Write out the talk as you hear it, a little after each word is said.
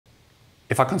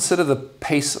If I consider the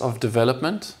pace of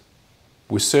development,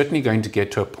 we're certainly going to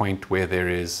get to a point where there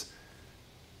is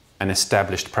an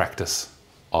established practice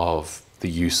of the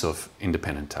use of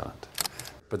independent talent.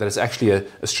 But that it's actually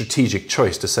a strategic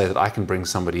choice to say that I can bring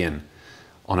somebody in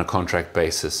on a contract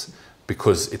basis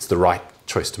because it's the right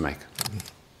choice to make.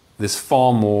 There's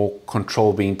far more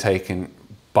control being taken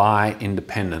by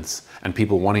independents and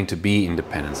people wanting to be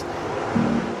independents.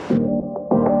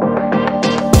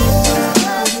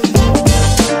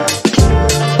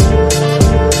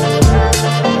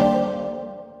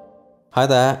 Hi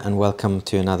there, and welcome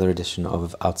to another edition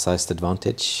of Outsized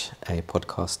Advantage, a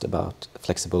podcast about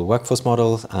flexible workforce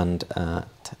models and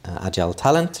agile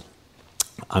talent.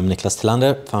 I'm Niclas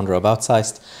Thelander, founder of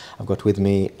Outsized. I've got with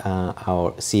me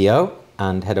our CEO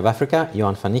and head of Africa,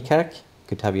 Johann van Niekerk.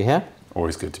 Good to have you here.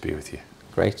 Always good to be with you.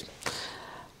 Great.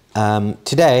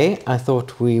 Today, I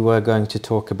thought we were going to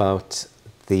talk about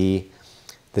the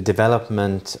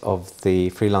development of the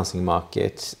freelancing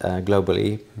market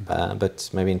globally, but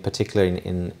maybe in particular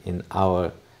in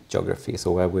our geographies,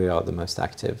 or where we are the most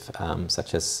active,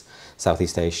 such as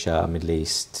Southeast Asia, Middle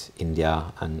East,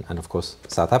 India, and of course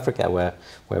South Africa, where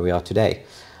we are today.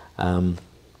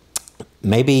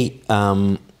 Maybe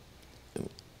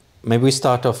we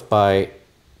start off by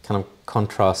kind of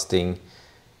contrasting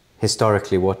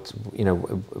historically what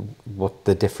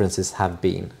the differences have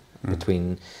been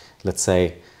between, let's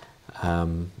say,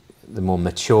 the more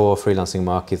mature freelancing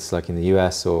markets like in the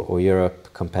US or Europe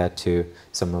compared to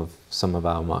some of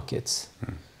our markets.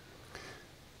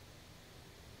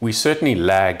 We certainly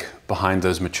lag behind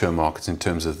those mature markets in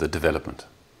terms of the development.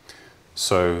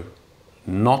 So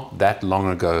not that long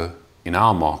ago in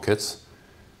our markets,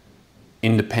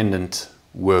 independent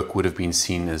work would have been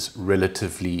seen as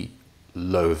relatively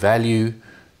low value,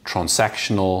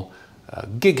 transactional,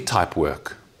 gig type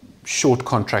work. Short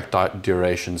contract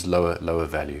durations, lower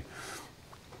value.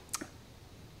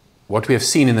 What we have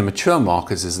seen in the mature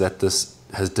markets is that this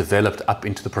has developed up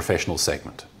into the professional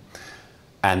segment.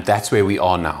 And that's where we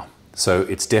are now. So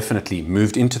it's definitely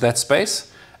moved into that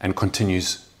space and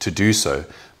continues to do so.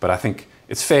 But I think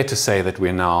it's fair to say that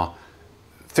we're now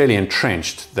fairly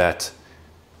entrenched that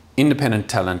independent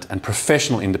talent and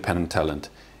professional independent talent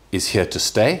is here to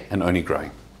stay and only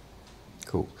growing.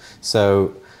 Cool.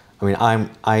 So I mean,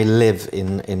 I live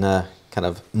in a kind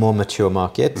of more mature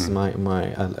market.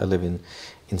 I live in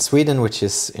Sweden, which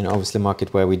is obviously a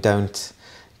market where we don't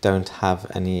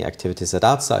have any activities at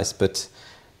Outsized,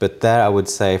 but there I would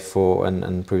say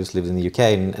and previously lived in the UK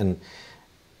and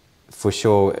for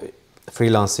sure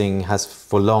freelancing has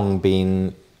for long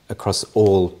been across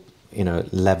all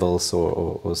levels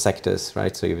or sectors,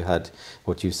 right? So you've had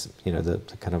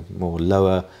the kind of more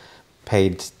lower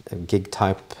paid gig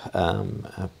type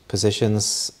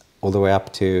positions all the way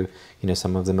up to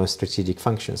some of the most strategic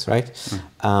functions, right?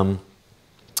 And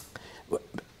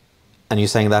you're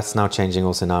saying that's now changing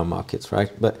also in our markets,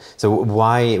 right? But so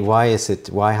why has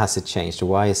it changed, or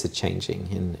why is it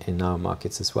changing in our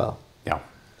markets as well? Yeah,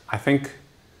 I think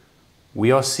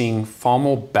we are seeing far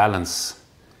more balance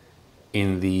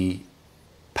in the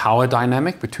power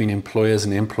dynamic between employers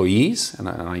and employees, and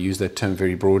I use that term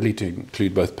very broadly to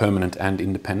include both permanent and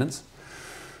independents,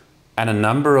 and a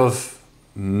number of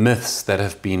myths that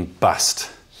have been bust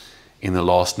in the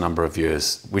last number of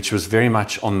years, which was very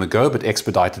much on the go but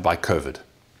expedited by COVID.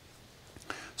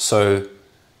 So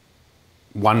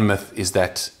one myth is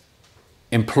that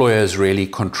employers really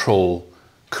control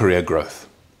career growth.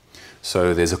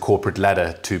 So there's a corporate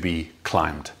ladder to be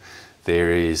climbed.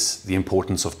 There is the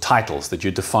importance of titles, that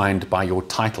you're defined by your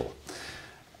title.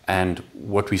 And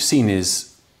what we've seen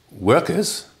is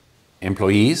workers,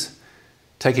 employees,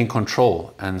 taking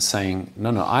control and saying,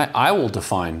 no, I will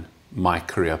define my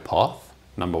career path,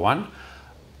 number one,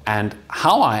 and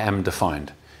how I am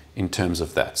defined in terms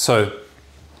of that. So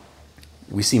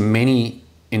we see many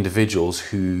individuals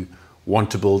who want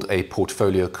to build a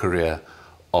portfolio career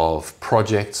of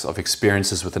projects, of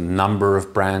experiences with a number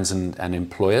of brands and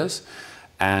employers,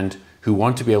 and who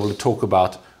want to be able to talk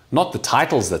about not the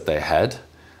titles that they had.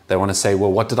 They want to say,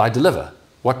 well, what did I deliver?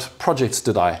 What projects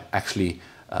did I actually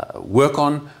work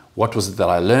on? What was it that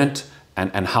I learned?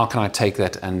 And how can I take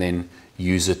that and then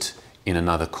use it in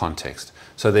another context?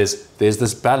 So there's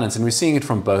this balance, and we're seeing it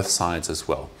from both sides as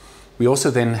well. We also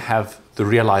then have the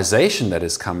realization that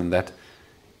has come in that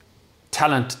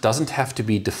talent doesn't have to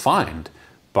be defined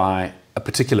by a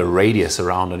particular radius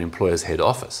around an employer's head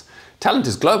office. Talent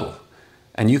is global,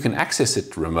 and you can access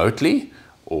it remotely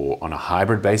or on a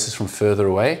hybrid basis from further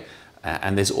away.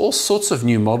 And there's all sorts of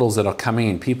new models that are coming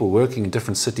in, people working in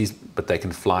different cities, but they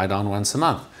can fly down once a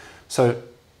month. So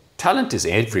talent is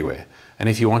everywhere. And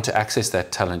if you want to access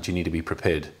that talent, you need to be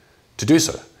prepared to do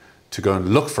so, to go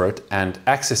and look for it and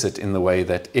access it in the way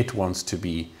that it wants to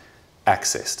be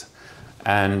accessed.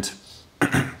 And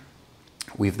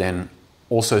we've then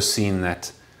also seen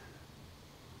that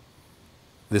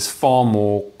there's far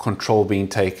more control being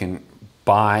taken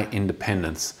by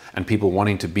independents and people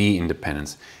wanting to be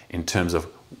independents in terms of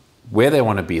where they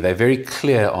want to be. They're very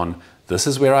clear on, this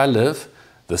is where I live,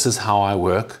 this is how I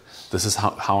work, this is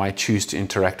how I choose to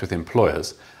interact with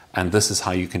employers, and this is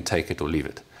how you can take it or leave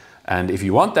it. And if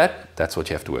you want that, that's what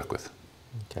you have to work with.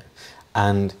 Okay.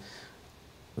 And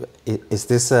is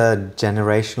this a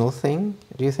generational thing,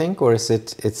 do you think? Or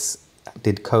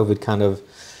did COVID kind of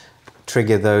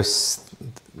trigger those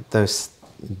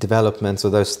developments or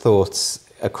those thoughts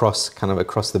across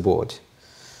the board?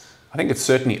 I think it's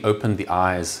certainly opened the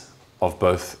eyes of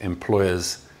both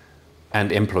employers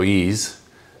and employees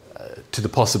to the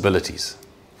possibilities.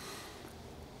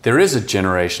 There is a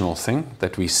generational thing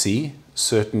that we see.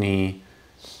 Certainly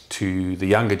to the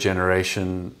younger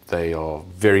generation, they are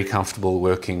very comfortable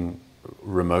working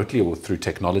remotely or through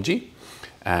technology.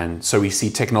 And so we see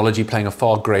technology playing a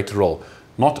far greater role,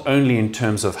 not only in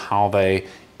terms of how they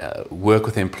work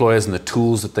with employers and the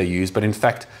tools that they use, but in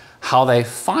fact, how they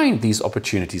find these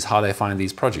opportunities, how they find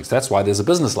these projects. That's why there's a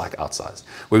business like Outsized,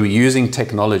 where we're using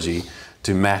technology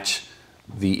to match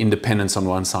the independents on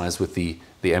one side with the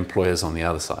employers on the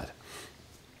other side.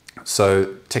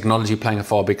 So technology playing a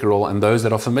far bigger role, and those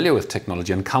that are familiar with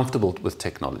technology and comfortable with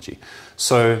technology.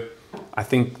 So I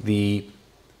think the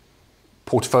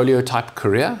portfolio type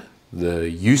career, the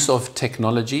use of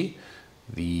technology,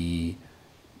 the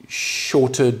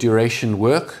shorter duration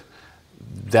work,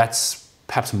 that's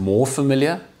perhaps more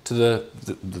familiar to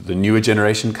the newer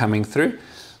generation coming through.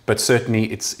 But certainly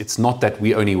it's not that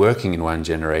we're only working in one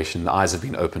generation. The eyes have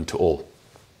been open to all.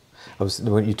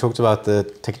 When you talked about the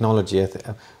technology,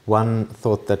 one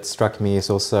thought that struck me is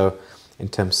also in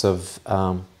terms of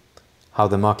how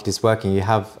the market is working. You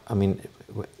have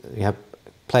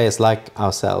players like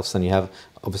ourselves, and you have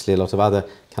obviously a lot of other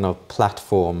kind of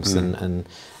platforms and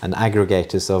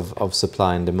aggregators of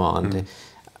supply and demand.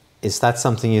 Is that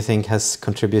something you think has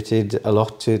contributed a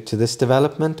lot to this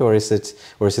development, or is it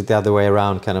the other way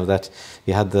around, kind of that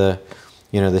you had the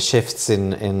shifts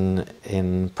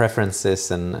in preferences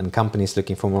and companies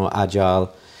looking for more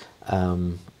agile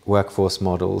workforce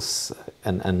models,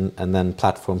 and then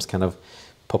platforms kind of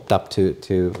popped up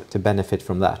to benefit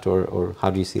from that, or how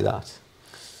do you see that?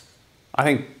 I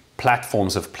think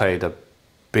platforms have played a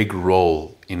big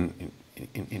role in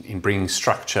bringing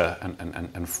structure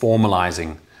and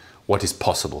formalizing what is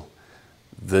possible.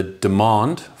 The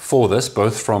demand for this,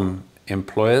 both from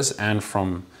employers and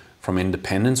from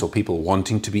independents or people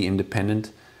wanting to be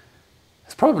independent,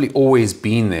 has probably always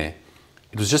been there.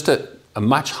 It was just a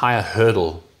much higher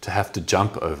hurdle to have to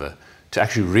jump over to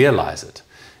actually realize it.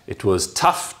 It was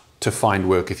tough to find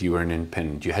work if you were an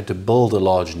independent. You had to build a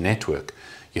large network.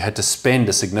 You had to spend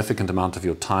a significant amount of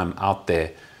your time out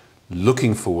there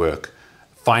looking for work,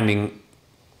 finding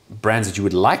brands that you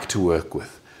would like to work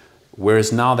with.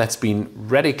 Whereas now that's been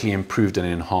radically improved and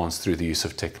enhanced through the use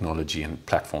of technology and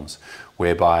platforms,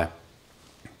 whereby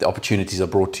the opportunities are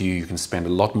brought to you. You can spend a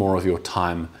lot more of your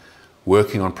time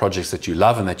working on projects that you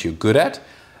love and that you're good at.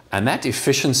 And that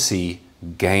efficiency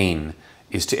gain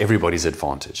is to everybody's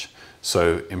advantage.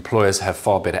 So employers have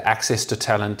far better access to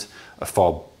talent, a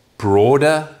far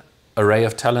broader array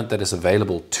of talent that is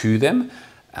available to them,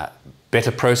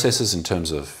 better processes in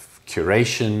terms of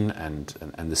curation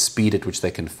and the speed at which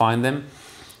they can find them.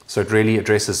 So it really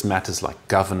addresses matters like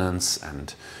governance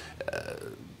and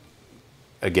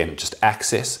again, just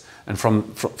access. And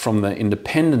from the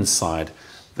independent side,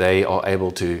 they are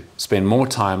able to spend more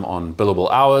time on billable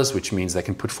hours, which means they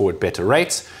can put forward better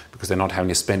rates because they're not having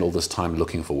to spend all this time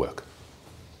looking for work.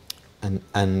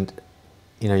 And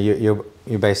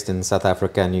you're based in South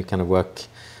Africa, and you kind of work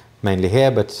mainly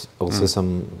here, but also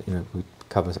some, we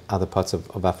cover other parts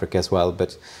of Africa as well.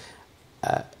 But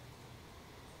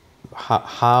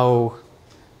how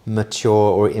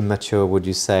mature or immature would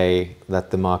you say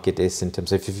that the market is in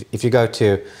terms of if you go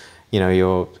to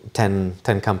your 10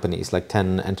 companies, like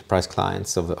 10 enterprise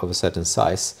clients of a certain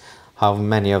size, how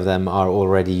many of them are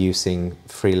already using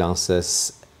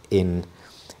freelancers in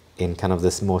kind of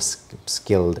this more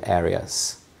skilled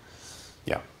areas?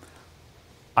 Yeah,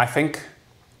 I think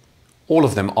all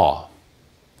of them are,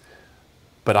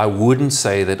 but I wouldn't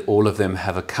say that all of them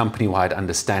have a company-wide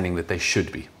understanding that they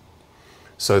should be.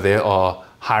 So there are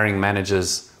hiring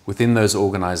managers within those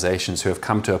organizations who have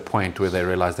come to a point where they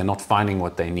realize they're not finding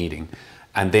what they're needing,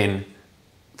 and then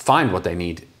find what they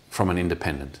need from an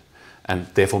independent, and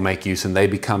therefore make use, and they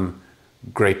become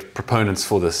great proponents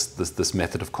for this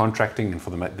method of contracting and for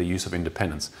the use of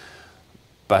independence.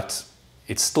 But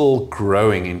it's still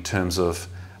growing in terms of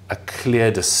a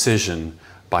clear decision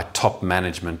by top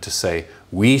management to say,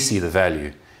 we see the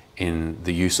value in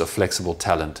the use of flexible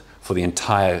talent for the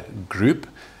entire group,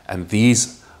 and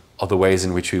these are the ways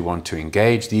in which we want to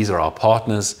engage. These are our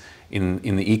partners in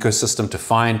the ecosystem to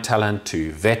find talent,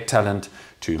 to vet talent,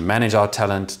 to manage our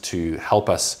talent, to help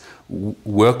us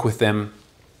work with them.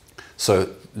 So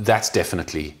that's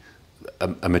definitely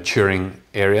a maturing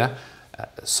area.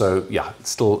 So yeah,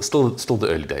 still the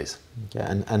early days.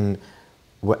 Yeah, and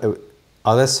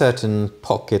are there certain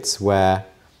pockets where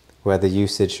the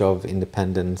usage of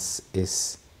independence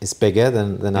is bigger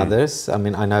than others? I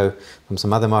mean, I know from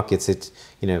some other markets it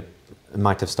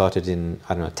might have started in,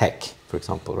 I don't know, tech, for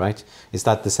example, right? Is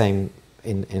that the same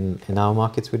in our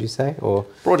markets, would you say? Or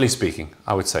broadly speaking,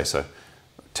 I would say so.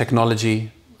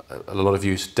 Technology, a lot of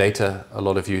use, data, a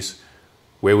lot of use.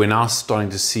 Where we're now starting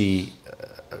to see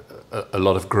a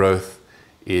lot of growth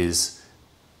is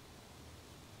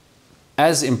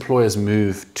as employers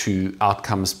move to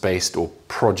outcomes-based or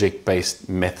project-based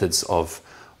methods of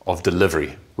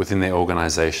delivery within their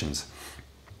organizations.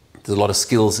 There's a lot of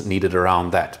skills needed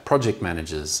around that. Project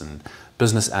managers and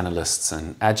business analysts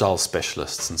and agile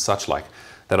specialists and such like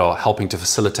that are helping to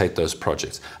facilitate those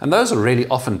projects. And those are really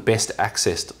often best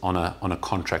accessed on a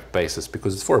contract basis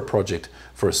because it's for a project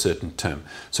for a certain term.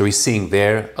 So we're seeing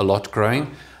there a lot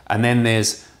growing. And then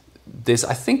there's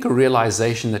I think a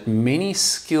realization that many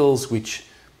skills which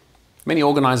many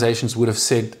organizations would have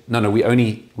said, no, we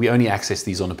only access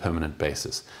these on a permanent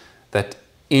basis. That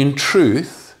in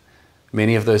truth,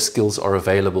 many of those skills are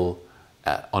available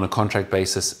on a contract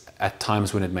basis at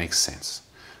times when it makes sense.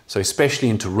 So especially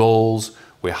into roles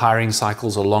where hiring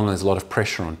cycles are long, there's a lot of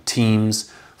pressure on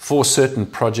teams for certain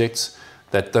projects,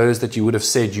 that those that you would have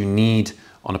said you need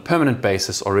on a permanent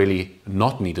basis are really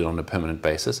not needed on a permanent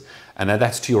basis. And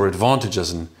that's to your advantage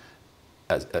as an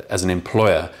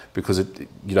employer, because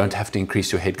you don't have to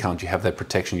increase your headcount, you have that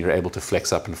protection, you're able to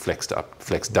flex up and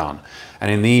flex down.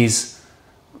 And in these,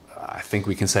 I think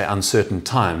we can say uncertain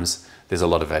times, there's a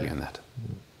lot of value in that.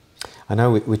 I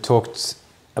know we talked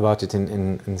about it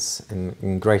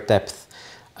in great depth,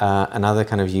 another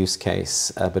kind of use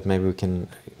case, but maybe we can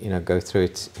go through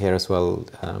it here as well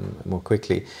more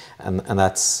quickly, and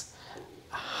that's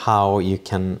how you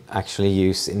can actually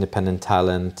use independent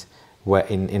talent where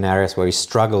in areas where you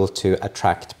struggle to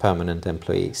attract permanent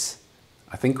employees.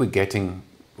 I think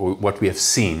what we have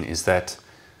seen is that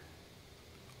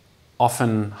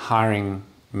often hiring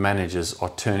managers are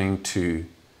turning to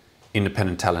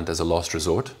independent talent as a last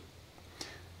resort.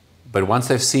 But once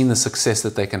they've seen the success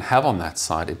that they can have on that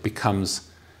side, it becomes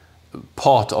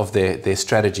part of their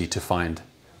strategy to find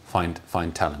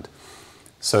talent.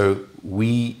 So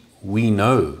we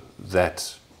know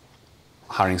that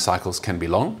hiring cycles can be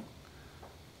long.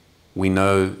 We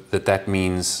know that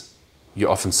means you're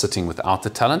often sitting without the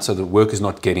talent, so the work is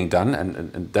not getting done,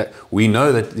 and that we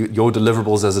know that your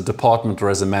deliverables as a department or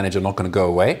as a manager are not going to go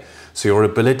away. So your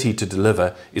ability to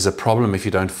deliver is a problem if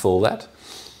you don't fill that.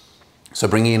 So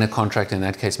bringing in a contract in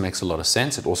that case makes a lot of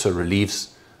sense. It also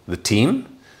relieves the team,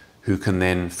 who can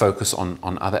then focus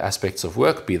on other aspects of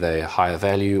work, be they higher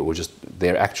value or just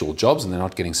their actual jobs, and they're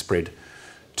not getting spread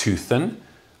too thin.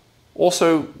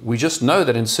 Also, we just know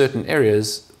that in certain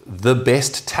areas, the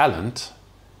best talent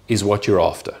is what you're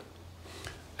after.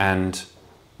 And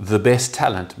the best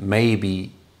talent may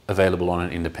be available on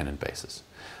an independent basis.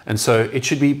 And so it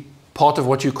should be part of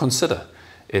what you consider.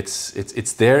 It's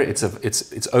there,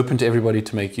 it's open to everybody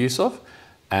to make use of,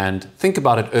 and think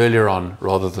about it earlier on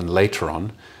rather than later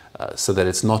on, so that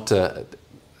it's not a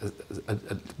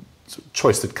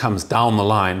choice that comes down the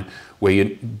line where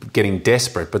you're getting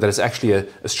desperate, but that it's actually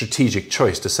a strategic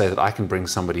choice to say that I can bring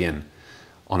somebody in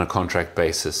on a contract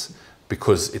basis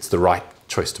because it's the right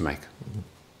choice to make.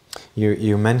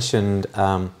 You mentioned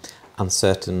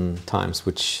uncertain times,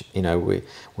 which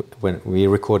when we're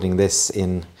recording this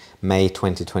in May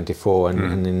 2024,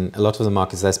 and in a lot of the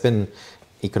markets there's been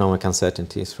economic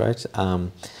uncertainties, right?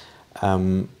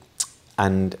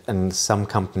 And some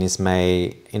companies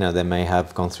may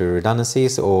have gone through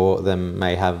redundancies, or they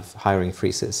may have hiring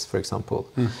freezes, for example.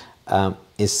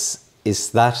 Has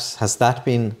that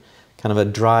been kind of a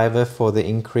driver for the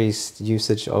increased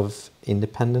usage of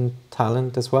independent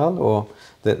talent as well, or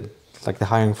the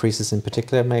hiring freezes in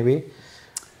particular, maybe?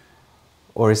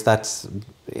 Or is that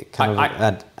kind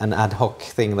of an ad hoc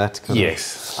thing that kind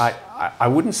Yes, I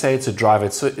wouldn't say it's a driver.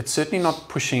 It's certainly not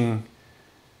pushing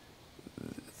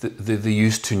the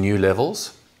use to new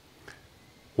levels.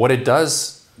 What it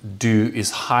does do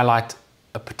is highlight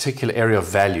a particular area of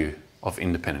value of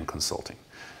independent consulting.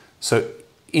 So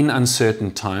in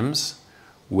uncertain times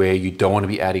where you don't want to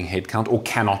be adding headcount or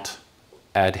cannot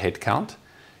add headcount,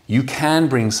 you can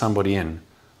bring somebody in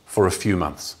for a few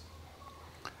months.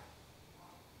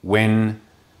 When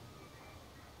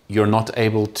you're not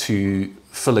able to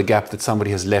fill a gap that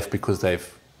somebody has left because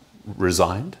they've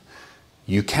resigned,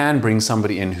 you can bring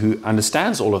somebody in who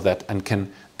understands all of that and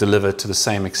can deliver to the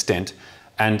same extent.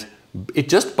 And it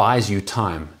just buys you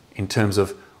time in terms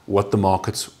of what the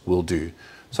markets will do.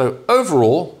 So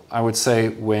overall, I would say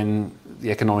when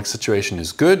the economic situation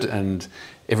is good and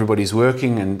everybody's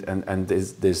working and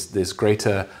there's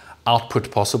greater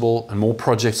output possible and more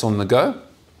projects on the go,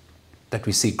 that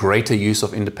we see greater use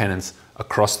of independence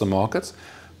across the markets.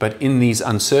 But in these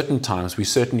uncertain times, we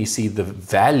certainly see the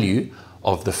value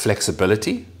of the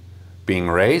flexibility being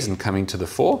raised and coming to the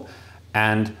fore,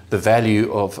 and the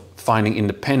value of finding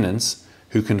independents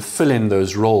who can fill in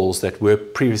those roles that were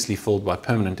previously filled by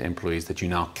permanent employees that you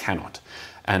now cannot.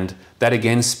 And that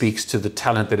again speaks to the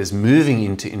talent that is moving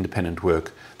into independent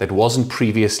work that wasn't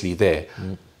previously there.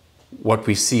 What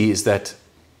we see is that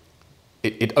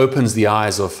it opens the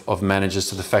eyes of managers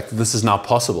to the fact that this is now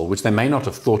possible, which they may not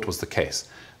have thought was the case,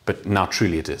 but now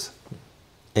truly it is.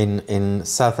 In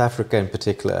South Africa in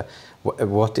particular,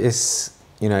 what is,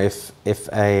 if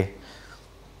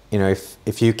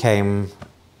you came,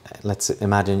 let's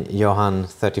imagine Johann,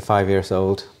 35 years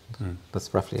old,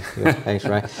 that's roughly your age,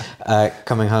 right?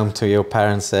 Coming home to your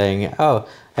parents saying, "Oh,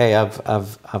 hey,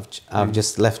 I've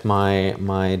just left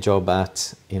my job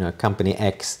at company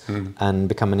X and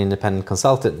become an independent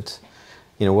consultant."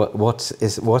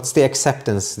 What's the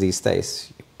acceptance these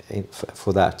days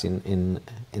for that in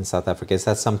South Africa? Is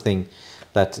that something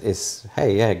that is,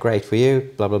 hey, yeah, great for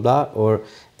you, blah blah blah, or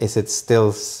is it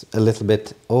still a little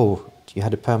bit, oh, you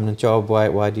had a permanent job,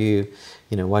 why do you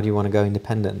want to go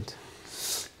independent?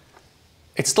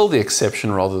 It's still the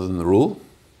exception rather than the rule.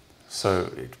 So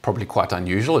it's probably quite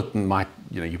unusual. It might,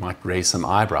 you might raise some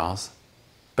eyebrows.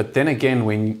 But then again,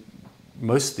 when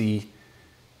most of the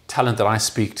talent that I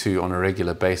speak to on a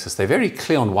regular basis, they're very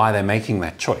clear on why they're making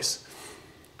that choice.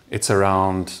 It's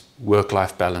around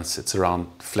work-life balance. It's around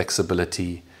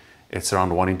flexibility. It's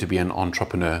around wanting to be an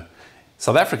entrepreneur.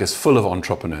 South Africa is full of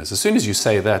entrepreneurs. As soon as you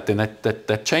say that, then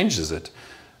that changes it.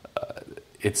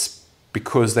 It's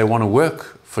because they want to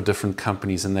work for different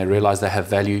companies and they realize they have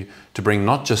value to bring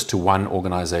not just to one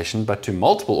organization, but to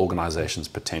multiple organizations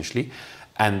potentially.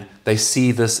 And they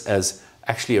see this as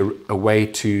actually a way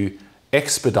to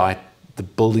expedite the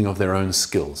building of their own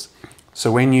skills. So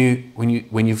when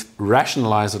you've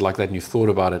rationalized it like that and you've thought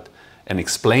about it and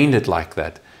explained it like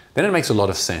that, then it makes a lot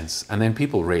of sense. And then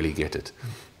people really get it.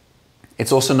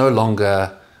 It's also no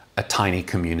longer a tiny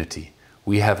community.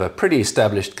 We have a pretty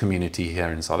established community here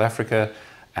in South Africa.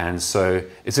 And so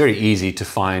it's very easy to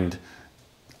find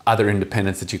other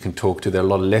independents that you can talk to. There are a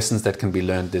lot of lessons that can be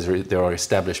learned. There are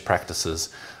established practices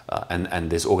and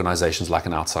there's organizations like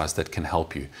an Outsized that can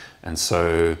help you. And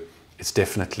so it's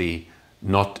definitely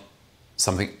not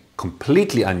something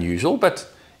completely unusual, but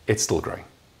it's still growing.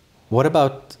 What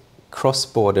about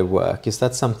cross-border work? Is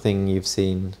that something you've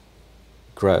seen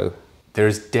grow? There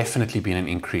has definitely been an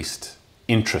increased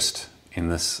interest in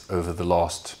this over the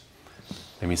last,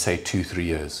 let me say, 2-3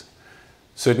 years.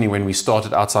 Certainly when we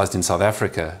started Outsized in South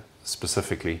Africa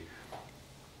specifically,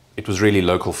 it was really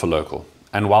local for local.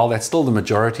 And while that's still the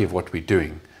majority of what we're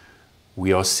doing,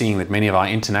 we are seeing that many of our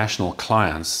international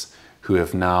clients who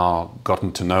have now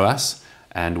gotten to know us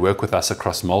and work with us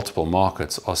across multiple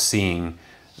markets are seeing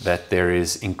that there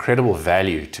is incredible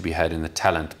value to be had in the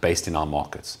talent based in our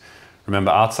markets.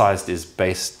 Remember, Outsized is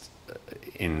based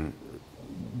in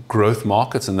growth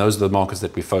markets, and those are the markets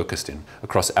that we focused in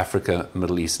across Africa,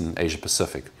 Middle East, and Asia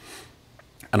Pacific.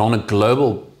 And on a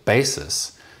global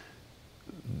basis,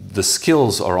 the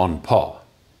skills are on par.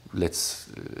 Let's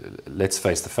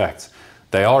face the facts.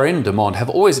 They are in demand, have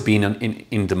always been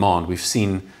in demand. We've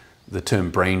seen the term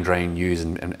brain drain used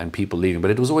and people leaving,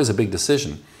 but it was always a big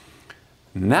decision.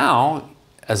 Now,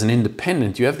 as an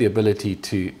independent, you have the ability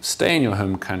to stay in your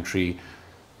home country,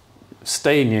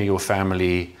 stay near your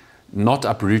family, not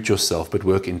uproot yourself, but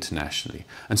work internationally.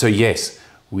 And so, yes,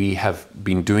 we have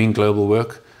been doing global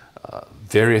work,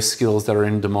 various skills that are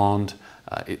in demand.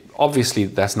 Obviously,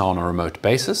 that's now on a remote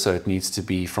basis, so it needs to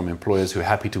be from employers who are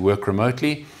happy to work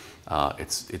remotely.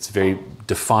 It's very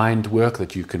defined work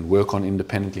that you can work on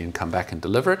independently and come back and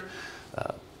deliver it.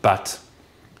 But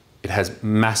it has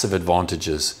massive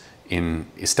advantages in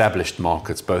established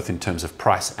markets, both in terms of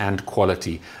price and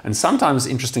quality. And sometimes,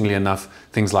 interestingly enough,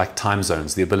 things like time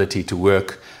zones, the ability to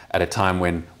work at a time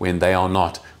when they are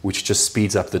not, which just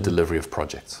speeds up the delivery of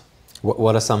projects.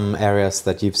 What are some areas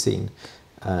that you've seen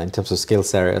in terms of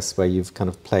skills areas where you've kind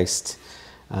of placed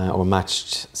or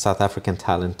matched South African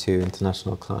talent to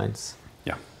international clients?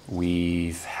 Yeah,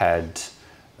 we've had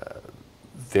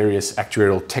various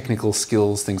actuarial technical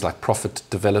skills, things like profit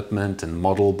development and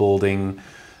model building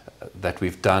that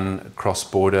we've done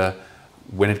cross-border.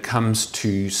 When it comes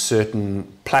to certain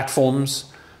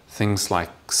platforms, things like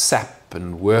SAP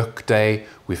and Workday,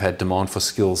 we've had demand for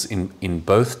skills in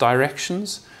both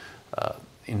directions.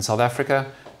 In South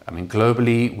Africa, I mean,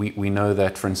 globally, we know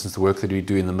that, for instance, the work that we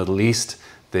do in the Middle East,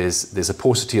 there's a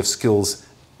paucity of skills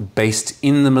based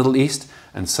in the Middle East,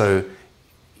 and so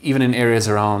even in areas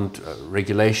around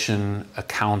regulation,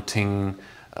 accounting,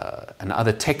 and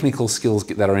other technical skills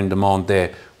that are in demand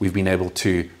there, we've been able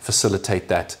to facilitate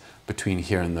that between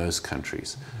here and those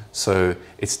countries. So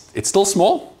it's still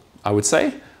small, I would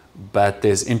say, but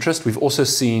there's interest. We've also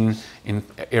seen in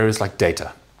areas like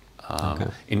data,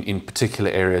 in particular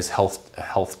areas,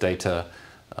 health data,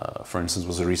 for instance,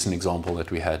 was a recent example that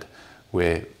we had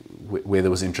where there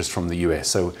was interest from the US.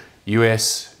 So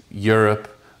US, Europe,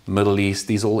 Middle East,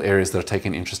 these are all areas that are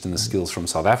taking interest in the skills from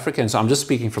South Africa. And so I'm just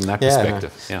speaking from that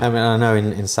perspective. No. Yeah. I mean, I know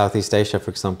in Southeast Asia,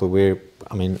 for example,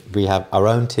 we have our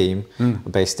own team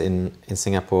based in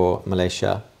Singapore,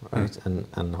 Malaysia, right?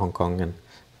 And Hong Kong and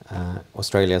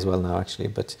Australia as well now, actually.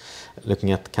 But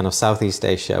looking at kind of Southeast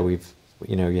Asia,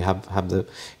 you have the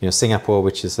Singapore,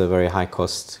 which is a very high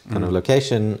cost kind of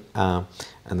location,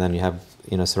 and then you have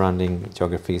surrounding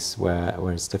geographies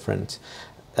where it's different.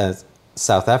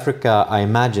 South Africa, I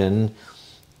imagine,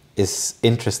 is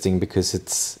interesting because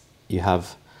it's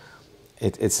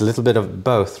a little bit of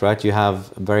both, right? You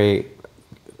have a very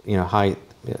high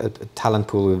talent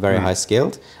pool with very high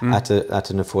skilled at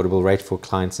an affordable rate for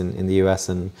clients in the US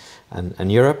and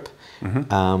Europe.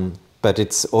 But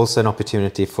it's also an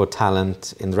opportunity for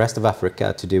talent in the rest of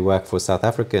Africa to do work for South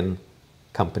African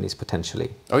companies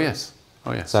potentially. Oh yes,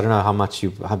 oh yes. So I don't know how much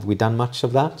have we done much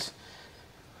of that?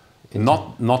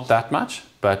 Not that much,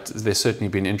 but there's certainly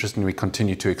been interest, and we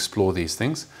continue to explore these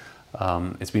things.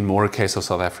 It's been more a case of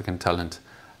South African talent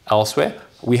elsewhere.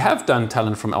 We have done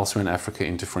talent from elsewhere in Africa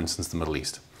into, for instance, the Middle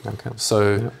East. Okay.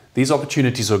 So these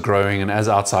opportunities are growing, and as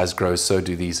Outsized grows, so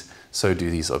do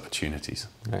these opportunities.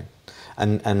 Right.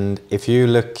 And if you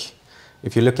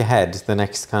look ahead, the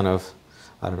next kind of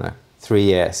 3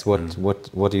 years,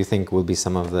 what do you think will be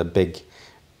some of the big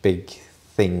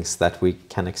things that we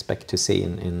can expect to see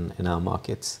in our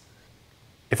markets?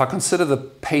 If I consider the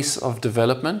pace of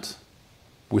development,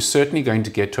 we're certainly going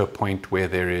to get to a point where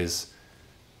there is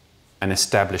an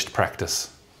established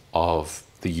practice of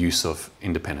the use of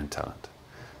independent talent,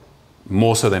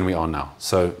 more so than we are now.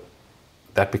 So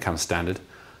that becomes standard.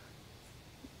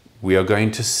 We are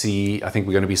going to see, I think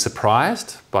we're going to be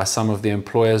surprised by some of the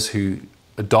employers who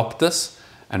adopt this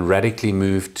and radically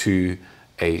move to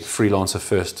a freelancer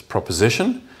first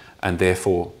proposition and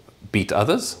therefore beat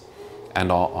others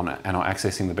and are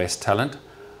accessing the best talent.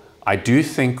 I do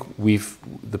think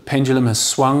the pendulum has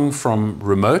swung from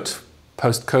remote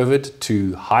post-COVID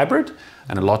to hybrid,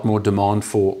 and a lot more demand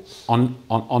for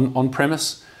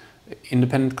on-premise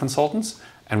independent consultants.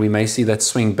 And we may see that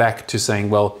swing back to saying,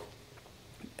 well,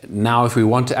 now if we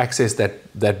want to access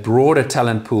that broader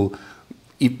talent pool,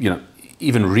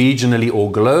 even regionally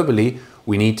or globally,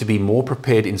 we need to be more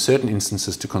prepared in certain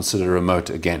instances to consider remote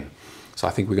again. So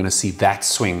I think we're going to see that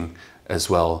swing as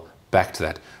well back to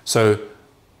that. So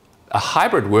a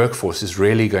hybrid workforce is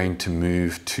really going to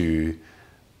move to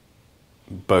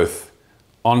both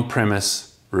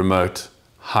on-premise, remote,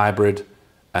 hybrid,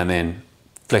 and then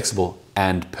flexible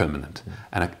and permanent,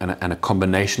 and a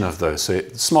combination of those. So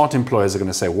smart employers are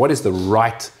going to say, what is the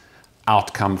right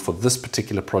outcome for this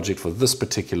particular project, for this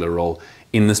particular role,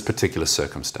 in this particular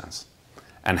circumstance,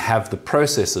 and have the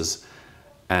processes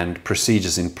and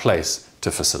procedures in place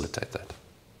to facilitate that.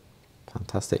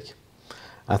 Fantastic.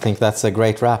 I think that's a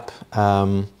great wrap.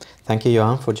 Thank you,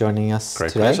 Johann, for joining us today.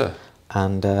 Great pleasure.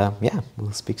 And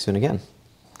we'll speak soon again.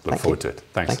 Look forward to it.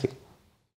 Thanks. Thank you.